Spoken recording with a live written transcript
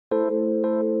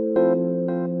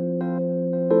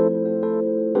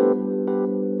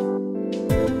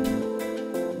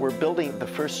building the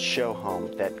first show home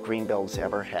that Greenbuild's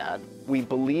ever had. We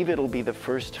believe it'll be the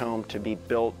first home to be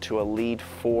built to a LEED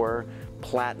 4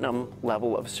 platinum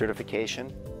level of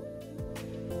certification.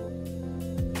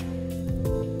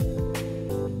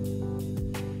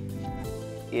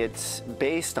 It's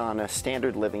based on a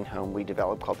standard living home we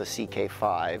developed called the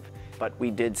CK5, but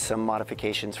we did some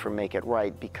modifications for Make It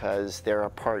Right because they're a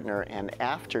partner, and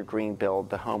after Greenbuild,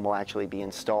 the home will actually be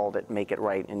installed at Make It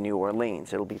Right in New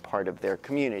Orleans. It'll be part of their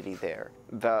community there.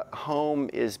 The home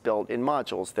is built in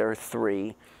modules. There are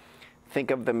 3.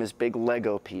 Think of them as big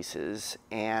Lego pieces,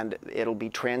 and it'll be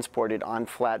transported on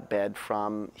flatbed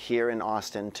from here in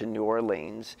Austin to New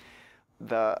Orleans.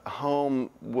 The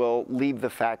home will leave the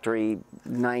factory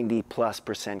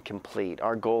 90+% complete.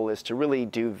 Our goal is to really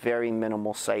do very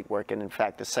minimal site work, and in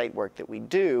fact the site work that we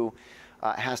do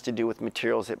has to do with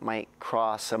materials that might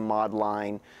cross a mod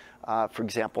line. For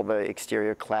example, the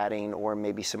exterior cladding or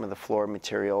maybe some of the floor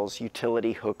materials,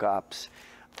 utility hookups,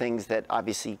 things that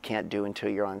obviously you can't do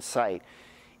until you're on site.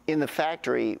 In the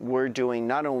factory, we're doing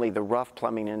not only the rough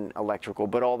plumbing and electrical,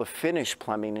 but all the finished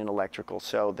plumbing and electrical.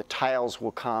 So the tiles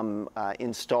will come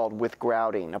installed with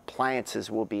grouting, appliances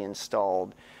will be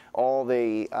installed, all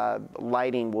the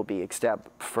lighting will be except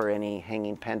for any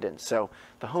hanging pendants. So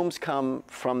the homes come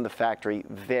from the factory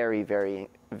very, very,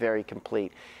 very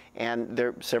complete. And there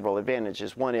are several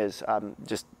advantages. One is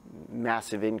just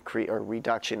massive increase or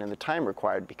reduction in the time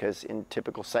required, because in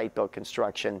typical site-built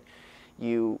construction,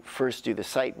 you first do the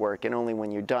site work, and only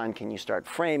when you're done can you start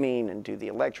framing and do the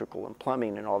electrical and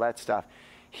plumbing and all that stuff.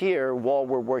 Here, while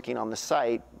we're working on the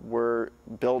site, we're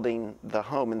building the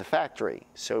home in the factory,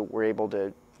 so we're able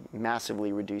to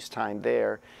massively reduce time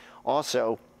there.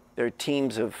 Also, there are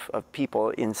teams of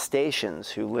people in stations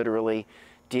who literally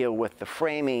deal with the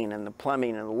framing and the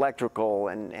plumbing and electrical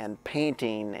and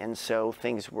painting, and so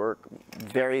things work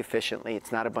very efficiently.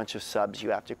 It's not a bunch of subs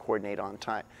you have to coordinate on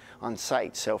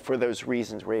site. So for those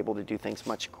reasons, we're able to do things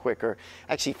much quicker,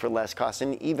 actually for less cost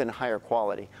and even higher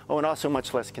quality. Oh, and also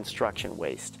much less construction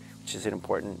waste, which is an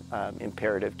important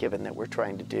imperative given that we're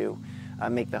trying to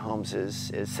make the homes as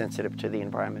sensitive to the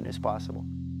environment as possible.